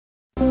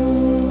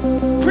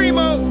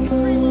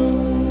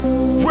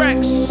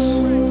Reks,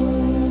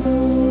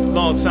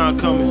 long time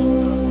coming.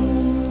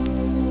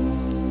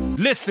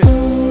 Listen,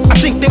 I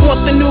think they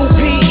want the new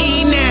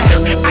PE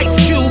now. Ice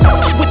Cube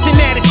with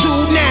an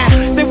attitude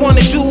now. They want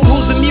a dude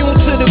who's immune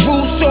to the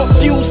rules. Short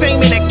fuse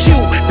aiming at Q.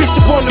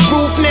 Bishop on the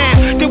roof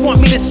now. They want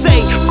me to say,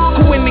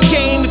 who in the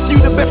game? If you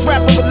the best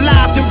rapper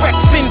alive, then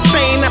Reks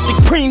insane. I think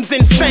Preem's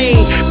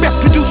insane. Best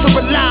producer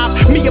alive.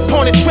 Me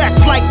upon his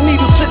tracks like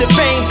needles to the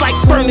veins, like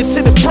burners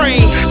to the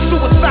brain.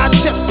 Suicide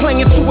chest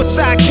playing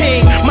Suicide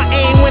King. My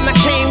aim when I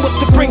came was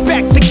to bring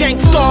back the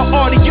gangstar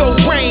audio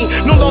reign.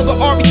 No longer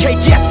RBK,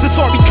 yes, it's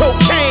RB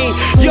cocaine.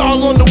 Y'all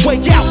on the way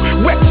out,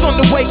 Reks on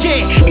the way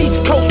in.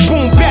 East Coast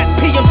boom back,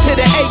 PM to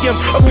the AM.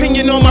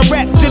 Opinion on my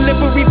rap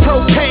delivery,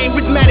 propane.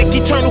 Rhythmatic,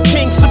 eternal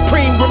king,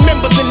 supreme.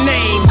 Remember the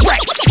name,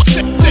 Reks.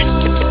 Say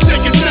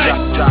goodnight.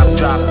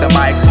 Drop the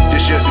mic. You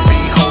shouldn't be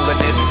holding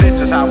it.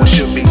 This is how it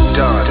should be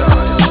done.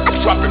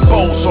 Dropping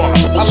bowls on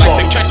them. I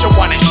like to catch them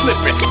while they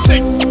slipping.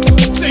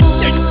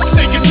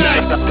 Say goodnight.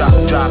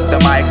 Drop the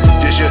mic.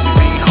 You shouldn't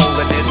be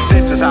holding it.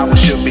 This is how it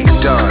should be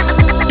done.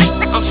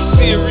 I'm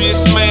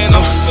serious, man,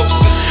 I'm so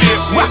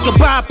sincere.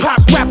 Rockabye, pop,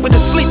 rapper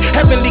to sleep.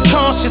 Heavenly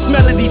conscious,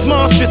 melodies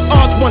monstrous.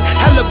 Odds one,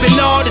 hell of an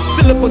artist.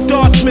 Syllable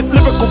dartsmith,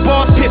 lyrical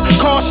bars pit.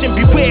 Caution,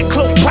 beware,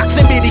 close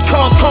proximity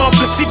cause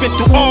conflicts. Even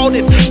through all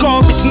this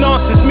garbage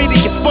nonsense, media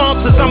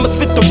sponsors, I'ma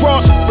spit the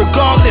raw shit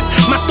regardless.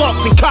 My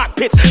thoughts in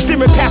cockpits,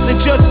 steering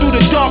passengers through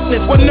the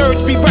darkness. Where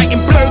nerds be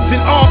writing blurbs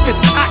in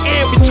office. I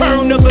am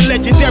return of the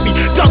legendary.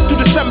 Dug through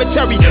the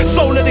cemetery,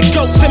 soul of the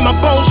goats in my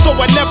bones, so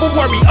I never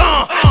worry.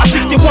 I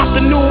think they want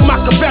the new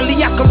Machiavelli.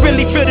 I can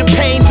really feel the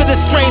pains of the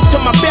strains to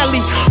my belly.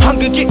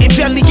 Hunger getting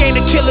deadly, ain't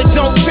a killer,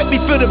 don't tip me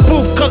for the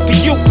booth. Cause the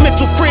youth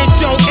mental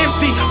fridge on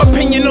empty.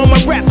 Opinion on my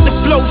rap, the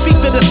flow, seek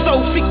to the soul,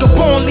 seek a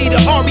born leader,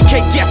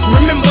 REK, yes,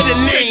 remember the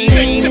name.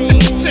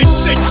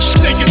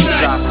 Say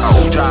goodnight.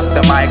 Drop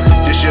the mic,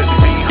 you shouldn't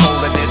be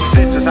holding it.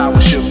 This is how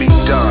it should be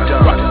done.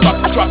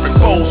 Dropping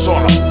bowls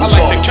on them. I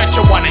like to catch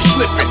them while they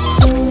slipping.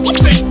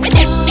 Say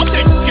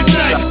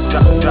goodnight.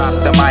 Drop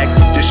the mic,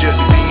 you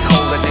shouldn't be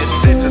holding it.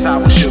 This is how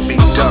it should be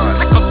done.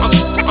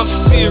 I'm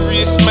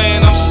serious,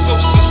 man, I'm so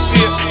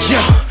sincere.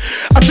 Yeah,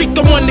 I think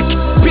I want to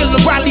Bill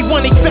O'Reilly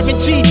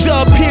 187G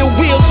dub, hill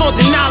wheels on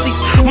Denali's.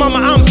 Mama,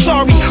 I'm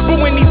sorry,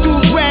 but when these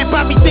dudes rap,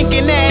 I be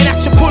thinking that I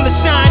should pull a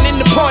shine in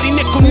the party.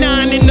 Nickel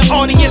 9 in the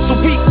audience of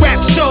weak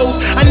rap shows.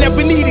 I never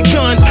needed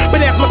guns,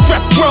 but as my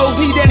stress grows,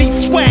 need Eddie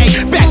swag.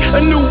 Back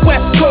a new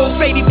West Coast,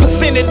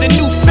 80% of the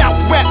new South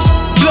raps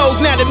blows.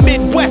 Now the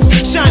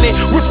Midwest shining,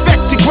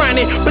 respect to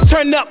grinding, but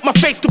turn up my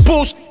face to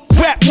bullshit.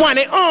 Rap want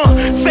it,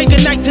 say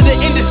goodnight to the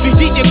industry.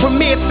 DJ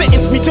Premier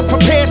sentenced me to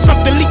prepare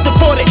something lethal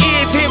for the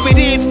ears. Here it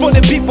is for the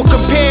people,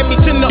 compare me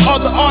to no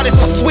other artists.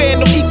 I swear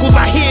no equals,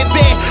 I hear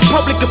their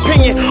public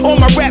opinion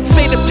on my rap,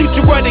 say the future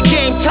of the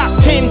game. Top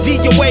 10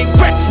 DOA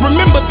Reks,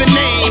 remember the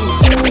name.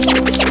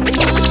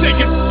 Say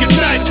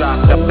goodnight. Drop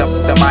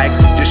the mic,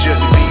 you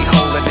shouldn't be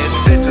holding it.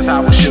 This is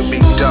how it should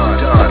be done.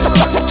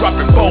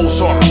 Dropping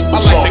bowls on them. I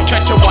like to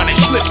catch them while they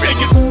slipping.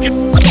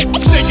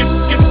 Say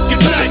goodnight.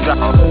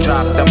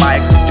 Drop the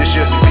mic, you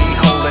shouldn't be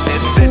holding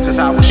it. This is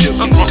how it should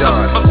be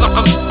done.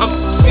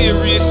 I'm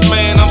serious,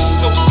 man, I'm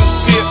so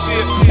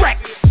sincere. Reks.